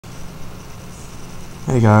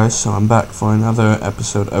Hey guys, so I'm back for another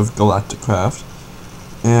episode of Galactic Craft,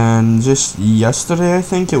 and just yesterday I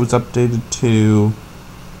think it was updated to,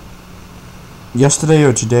 yesterday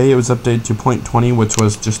or today it was updated to 0.20, which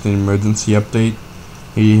was just an emergency update.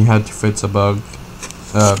 He had to fix a bug,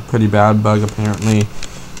 a pretty bad bug apparently.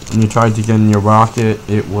 When you tried to get in your rocket,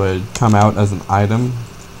 it would come out as an item,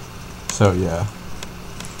 so yeah.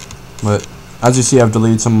 But as you see, I've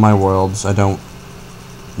deleted some of my worlds. I don't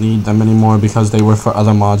need them anymore because they were for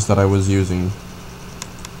other mods that I was using.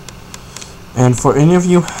 And for any of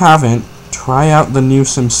you who haven't, try out the new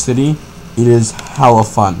SimCity. It is hella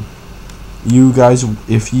fun. You guys,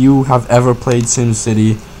 if you have ever played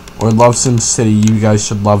SimCity or love SimCity, you guys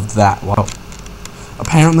should love that. Wow.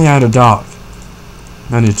 Apparently I had a dog.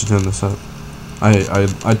 I need to turn this up.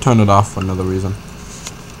 I turned it off for another reason.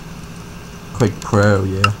 Click Pro,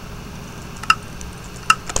 yeah.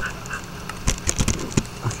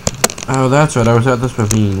 Oh, that's right, I was at this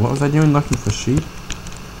ravine. What was I doing, looking for sheep?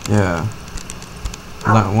 Yeah.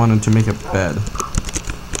 I wanted to make a bed.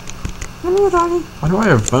 Come here, doggy. Why do I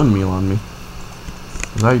have bone meal on me?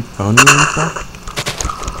 Was I bone meal and stuff?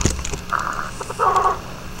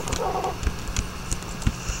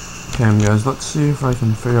 Okay, guys, let's see if I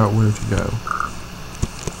can figure out where to go.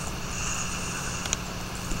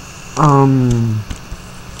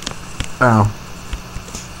 Ow.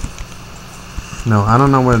 No, I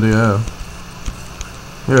don't know where to go.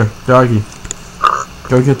 Here, doggy.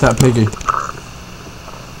 Go get that piggy.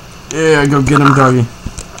 Yeah, go get him, doggy.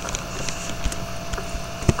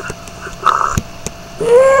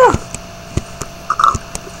 Yeah!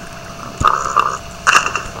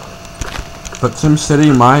 But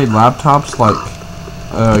SimCity, my laptop's like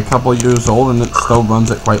a couple years old and it still runs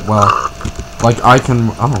it quite well. Like I can,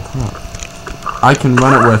 oh crap. I can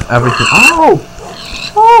run it with everything. Oh!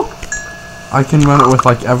 Oh! I can run it with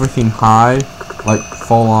like everything high, like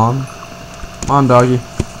full on. Come on, doggy.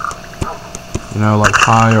 You know, like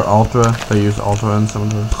high or ultra. They use ultra in some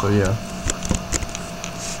of those, so yeah.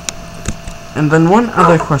 And then one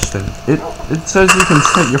other question. It says you can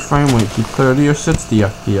set your frame rate to 30 or 60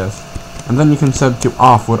 FPS, and then you can set it to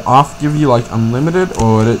off. Would off give you like unlimited,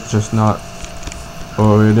 or would it just not?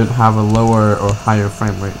 Or would it have a lower or higher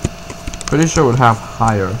frame rate? Pretty sure it would have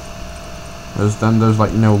higher, because then there's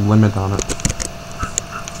like no limit on it.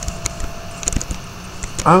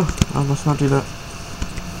 Oh, let's not do that.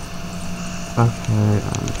 Okay,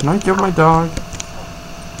 can I give my dog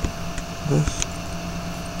this?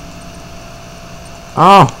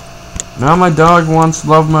 Oh! Now my dog wants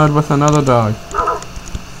love mode with another dog.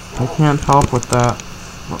 I can't help with that.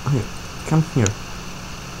 Well, here, come here.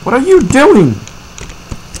 What are you doing?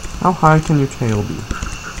 How high can your tail be?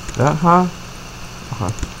 That high?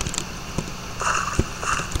 Okay.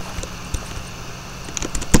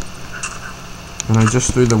 And I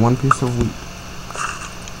just threw the one piece of wheat.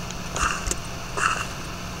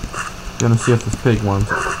 Gonna see if this pig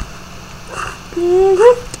wants it.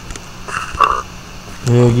 Piggy!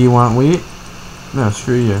 Piggy, want wheat? No,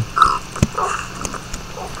 screw you.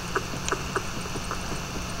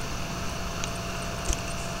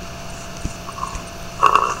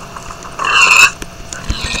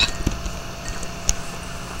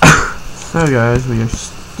 So guys, we are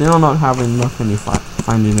still not having enough any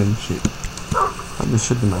finding any sheep. Probably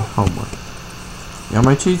should do my homework. Yeah,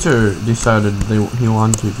 my teacher decided he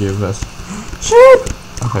wanted to give us sheep!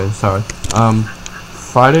 Okay, sorry.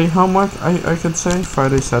 Friday homework, I could say.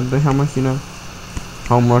 Friday, Saturday homework, you know.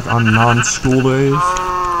 Homework on non-school days.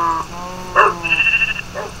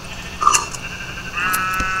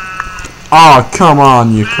 Oh, come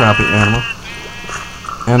on, you crappy animal.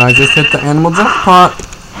 And I just hit the animal jackpot.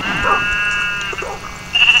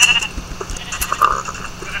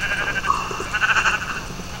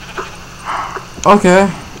 Okay.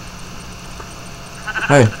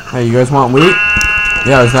 Hey, you guys want wheat?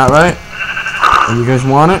 Yeah, is that right? Oh, you guys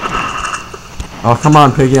want it? Oh, come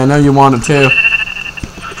on, piggy, I know you want it too.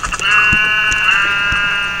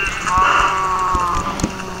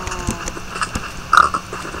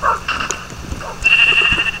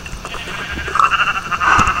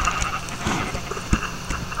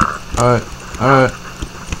 Alright.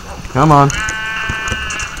 Come on.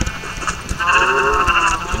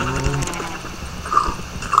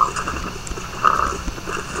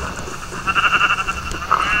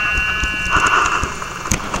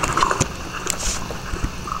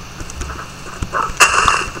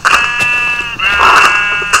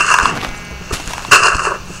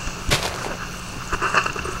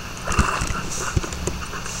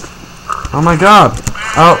 Oh my god!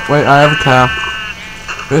 Oh, wait, I have a cow.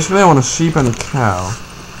 Basically, I want a sheep and a cow.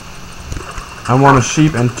 I want a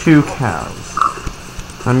sheep and 2 cows.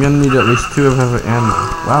 I'm gonna need at least 2 of every animal.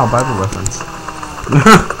 Wow, Bible reference.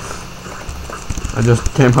 I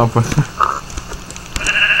just came up with it.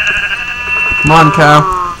 Come on, cow.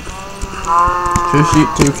 2 sheep,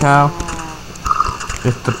 2 cow.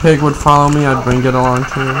 If the pig would follow me, I'd bring it along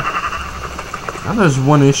too. Now there's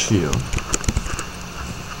 1 issue.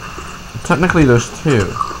 Technically there's 2.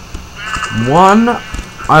 1,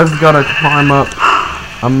 I've got to climb up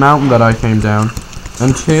a mountain that I came down.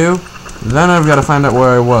 And 2, then I've got to find out where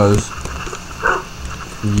I was.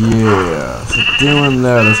 Yeah, so doing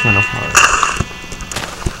that is kind of hard.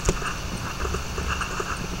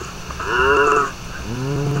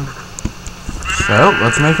 So,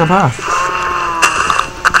 let's make a path.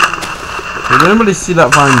 Did anybody see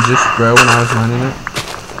that vine just grow when I was mining it?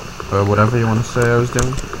 Or whatever you want to say I was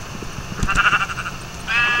doing?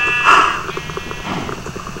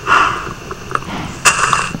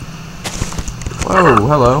 Whoa,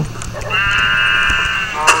 hello.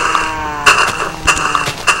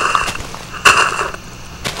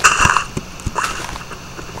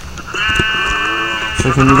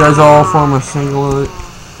 So can you guys all form a single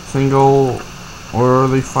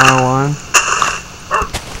orderly file line?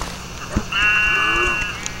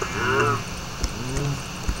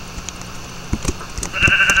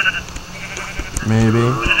 Maybe.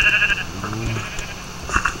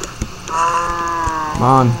 Come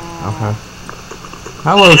on. Okay.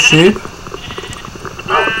 Hello, sheep.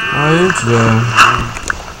 How are you today?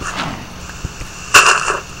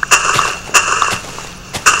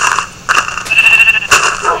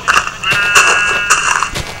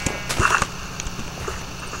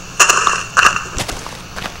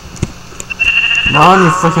 Come on, you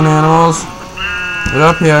freaking animals. Get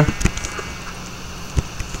up here.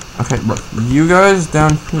 Okay, look. You guys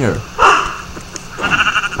down here.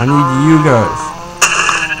 I need you guys.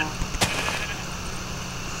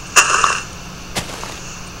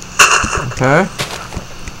 Okay.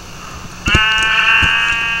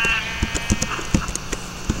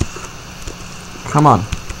 Come on.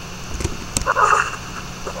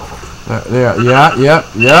 There. Yeah.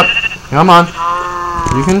 Yep. Come on.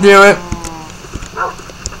 You can do it.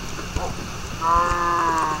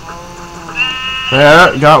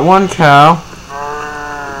 There, got 1 cow.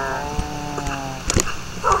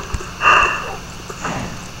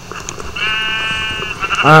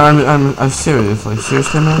 I'm seriously,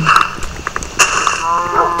 man?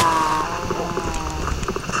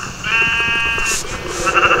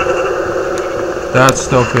 That's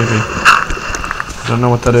still creepy. Don't know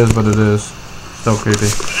what that is, but it is still creepy.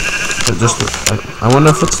 It just, I wonder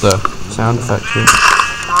if it's the sound effect too.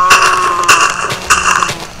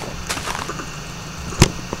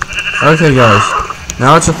 Okay, guys.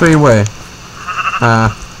 Now it's a 3-way.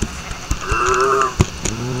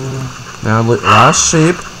 Now, last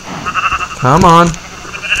sheep. Come on.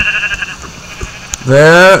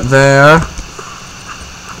 There.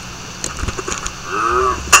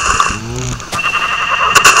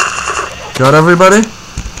 Got everybody?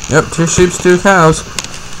 Yep, 2 sheep, 2 cows.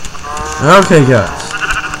 Okay, guys.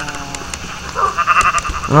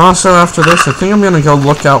 And also, after this, I think I'm gonna go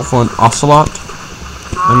look out for an ocelot.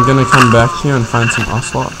 I'm gonna come back here and find some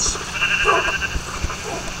ocelots.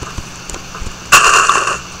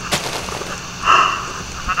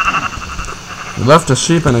 We left a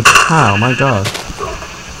sheep and a cow, my god.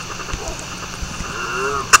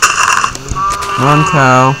 Come on,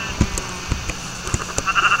 cow.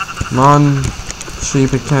 Come on,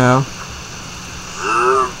 sheep and cow.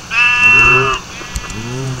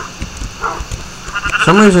 For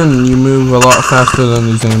some reason, you move a lot faster than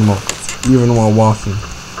these animals, even while walking.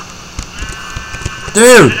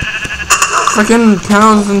 Dude! Freaking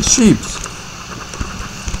cows and sheep.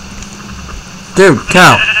 Dude,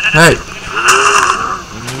 cow. Hey.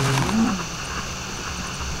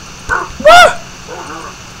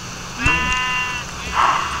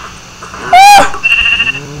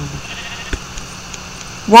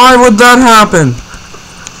 Why would that happen?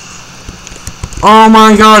 Oh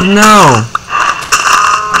my god, no.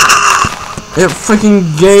 It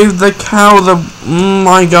freaking gave the cow the... Oh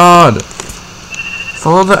my god.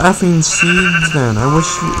 Follow the effing seeds then. I wish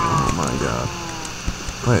you... Oh my god.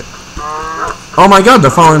 Wait. Oh my god, they're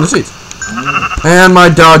following the seeds. And my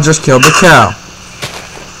dog just killed the cow.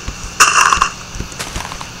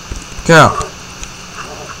 Cow.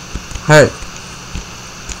 Hey.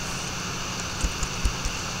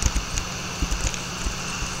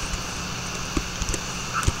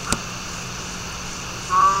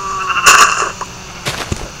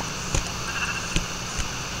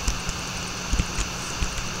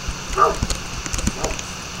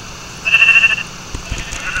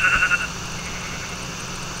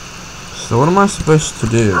 So what am I supposed to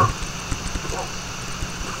do?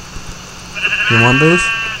 Do you want these?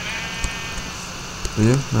 Do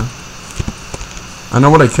you? No. I know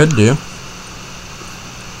what I could do.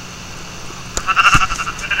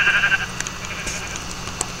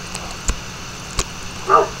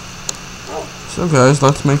 So guys,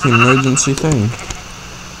 let's make an emergency thing.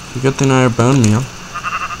 It's a good thing I have bone meal.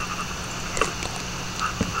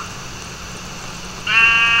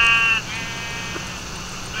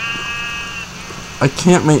 I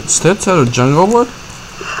can't make sticks out of jungle wood?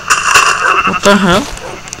 What the hell?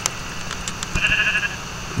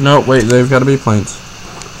 No, wait, they've got to be planks.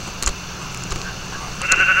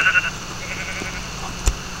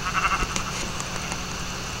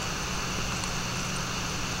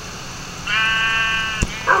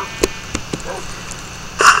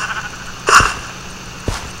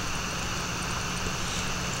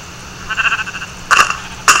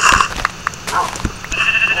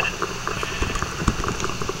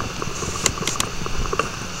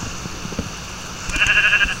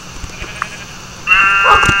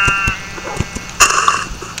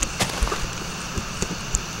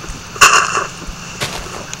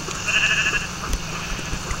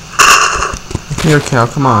 Here, cow,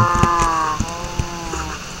 come on.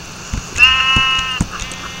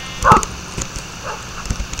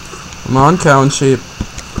 Come on, cow and sheep.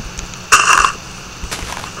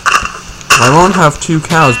 I won't have 2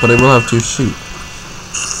 cows, but I will have 2 sheep.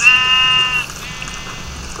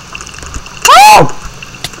 Oh!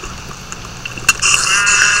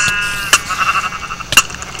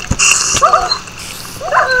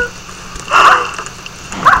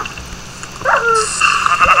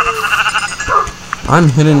 I'm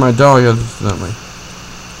hitting my dog accidentally.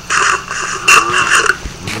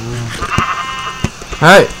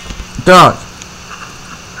 Hey! Dog!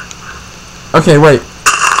 Okay, wait.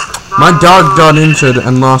 My dog got injured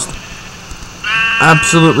and lost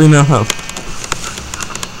absolutely no health.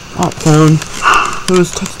 Oh, phone. Who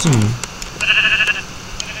is texting me?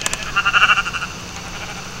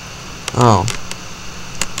 Oh.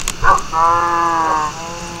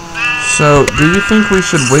 So, do you think we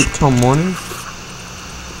should wait till morning?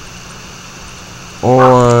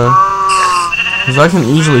 Or, because I can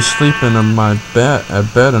easily sleep in my bed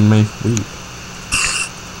and make wheat.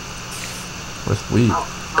 With wheat.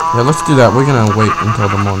 Yeah, let's do that. We're gonna wait until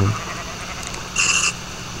the morning.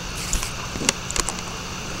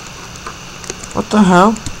 What the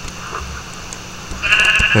hell?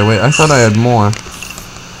 Okay, wait, I thought I had more.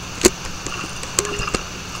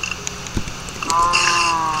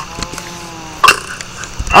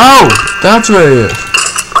 Oh! That's what it is!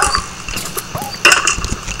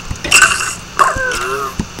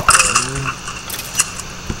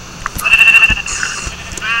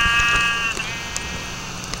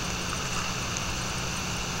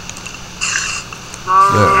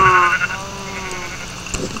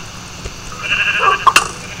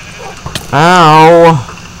 Ow!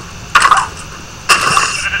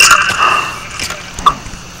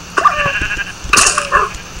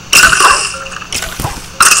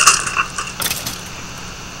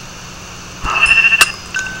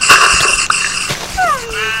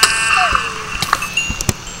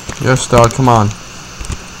 Yes, dog, come on.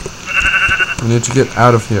 We need to get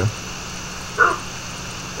out of here.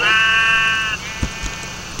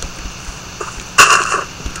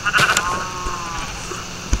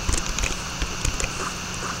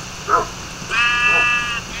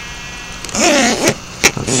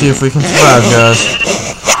 Let's see if we can survive, guys.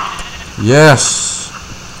 Yes!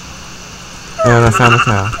 And I found a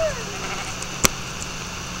cow.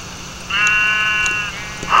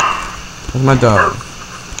 Where's my dog?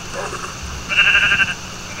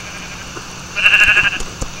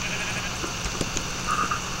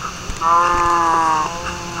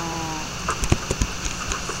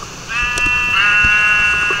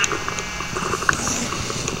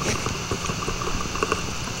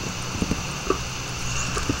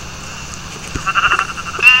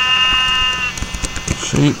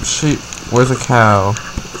 Sheep, sheep. Where's a cow?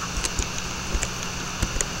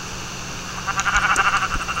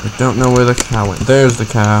 I don't know where the cow went. There's the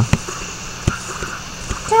cow.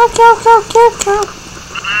 Cow, cow, cow, cow, cow.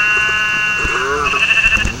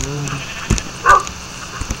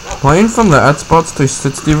 Playing from the Xbox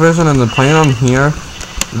 360 version and then playing on here,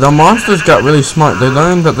 the monsters got really smart. They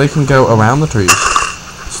learned that they can go around the trees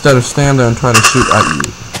instead of stand there and try to shoot at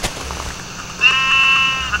you.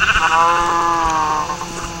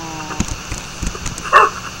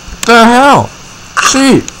 The hell?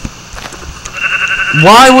 Sheep!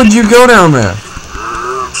 Why would you go down there?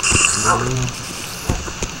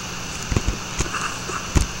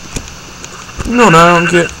 No, I don't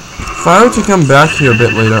get. If I were to come back here a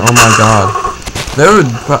bit later, oh my god,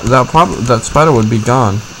 that spider would be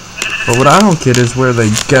gone. But what I don't get is where they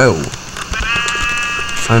go.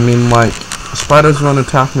 I mean, like, spiders won't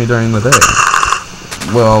attack me during the day.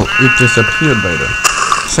 Well, it disappeared later.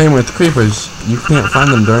 Same with creepers. You can't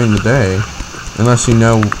find them during the day unless you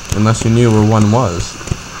knew where one was.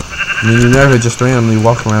 I mean, you never just randomly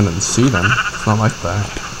walk around and see them. It's not like that.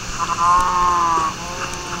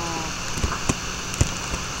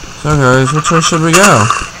 So guys, which way should we go?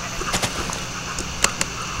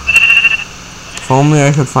 If only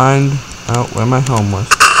I could find out where my home was.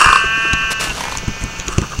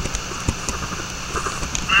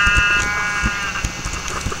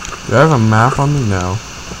 Do I have a map on me? No.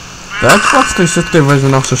 The Xbox 360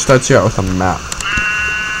 version also starts you out with a map.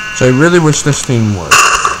 So I really wish this theme would.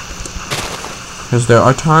 Because there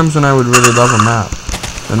are times when I would really love a map.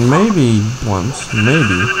 And maybe once,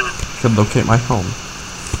 maybe, I could locate my home.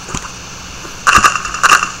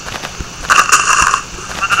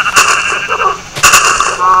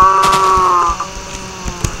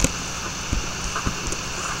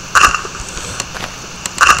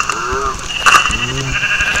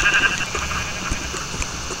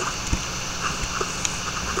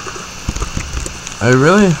 I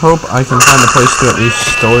really hope I can find a place to at least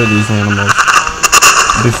store these animals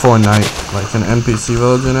before night, like an NPC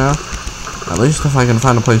village, you know? At least if I can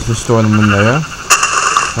find a place to store them in there,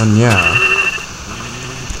 then yeah.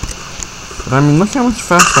 But I mean, look how much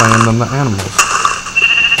faster I am than the animals.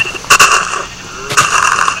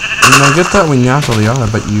 I mean, I get that we naturally are,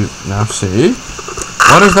 but you... Now see?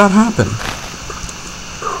 Why does that happen?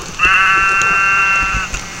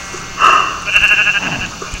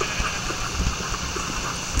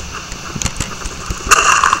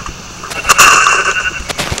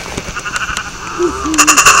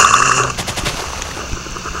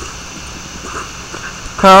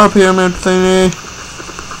 Power pyramid thingy.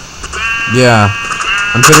 Yeah,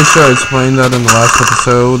 I'm pretty sure I explained that in the last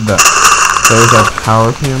episode that those are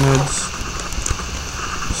power pyramids.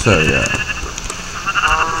 So yeah.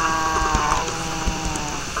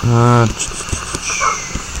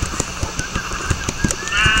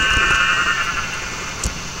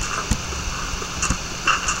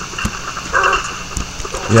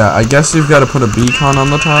 Yeah, I guess you've got to put a beacon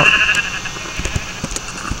on the top.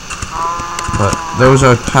 But those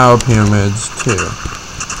are power pyramids too.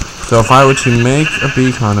 So if I were to make a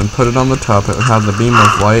beacon and put it on the top, it would have the beam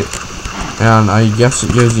of light, and I guess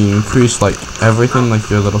it gives you increase like everything, like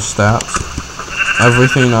your little stats,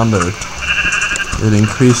 everything on there. It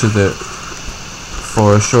increases it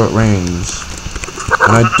for a short range.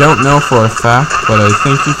 And I don't know for a fact, but I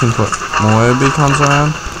think you can put more beacons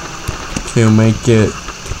around to make it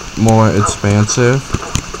more expansive.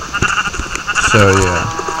 So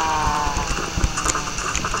yeah.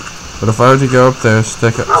 But if I were to go up there,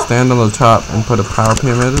 stand on the top, and put a power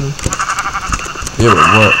pyramid in, it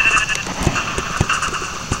would work.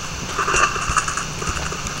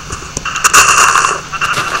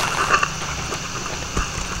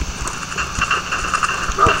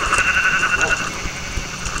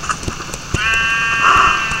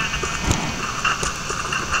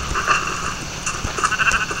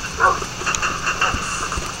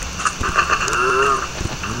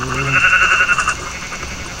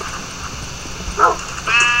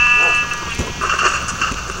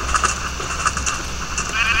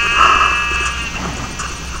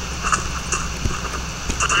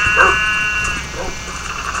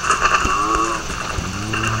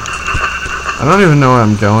 I don't even know where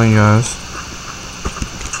I'm going, guys.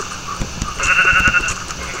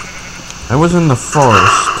 I was in the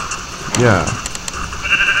forest. Yeah.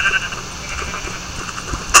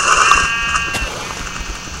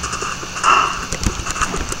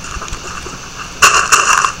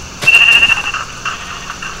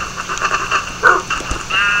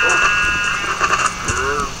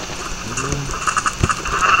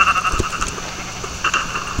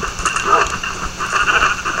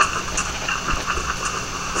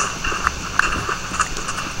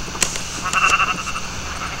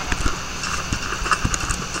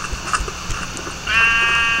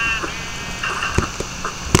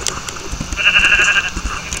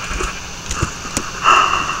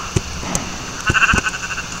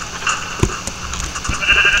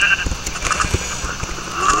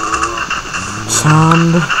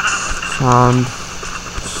 Sand.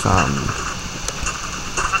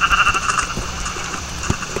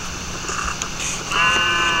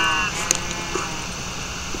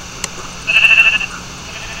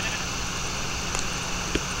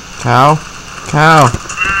 Cow? Cow!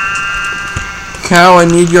 Cow, I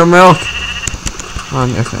need your milk! Come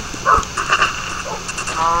on, okay.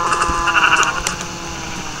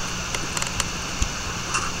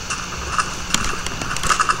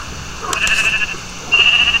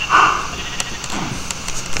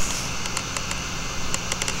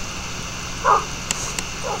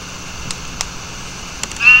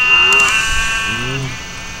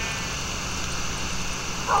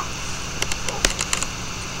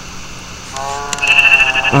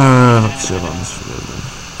 chill on this video then.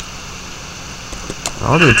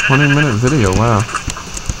 Already a 20-minute video, wow.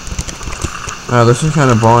 Wow, this is kind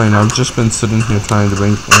of boring. I've just been sitting here trying to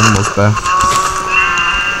bring animals back.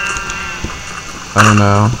 I don't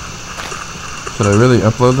know. Should I really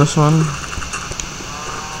upload this one?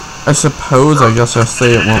 I suppose, I guess I'll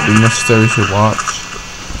say it won't be necessary to watch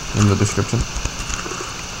in the description.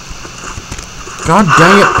 God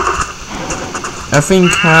dang it! Effing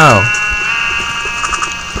cow.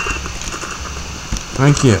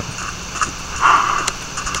 Thank you.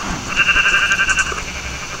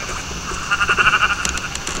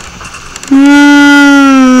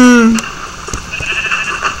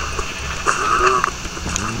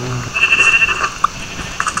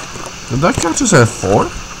 Did that cow just have 4?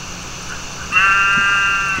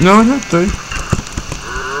 No, it had 3.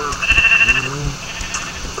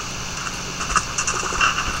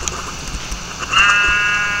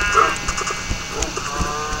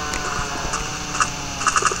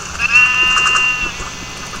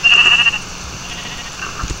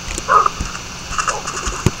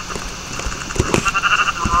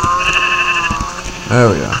 There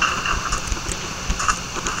we go.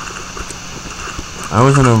 I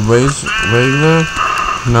was in a regular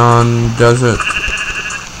non-desert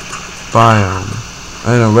biome.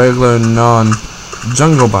 In a regular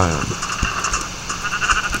non-jungle biome.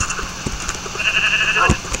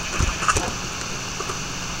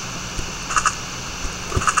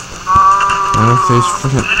 And if these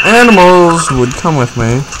freaking animals would come with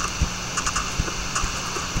me.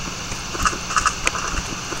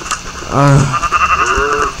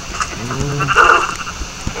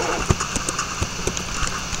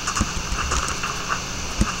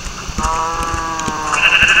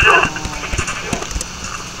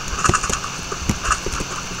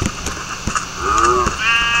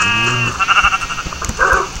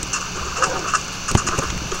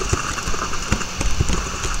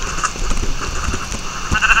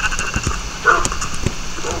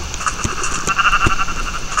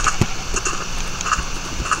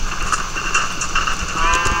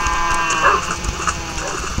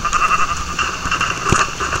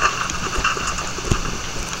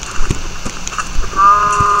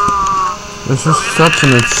 This is such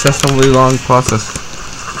an excessively long process.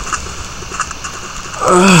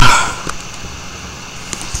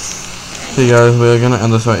 Okay guys, we're gonna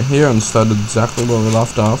end this right here and start exactly where we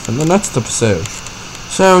left off in the next episode.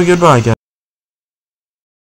 So goodbye guys.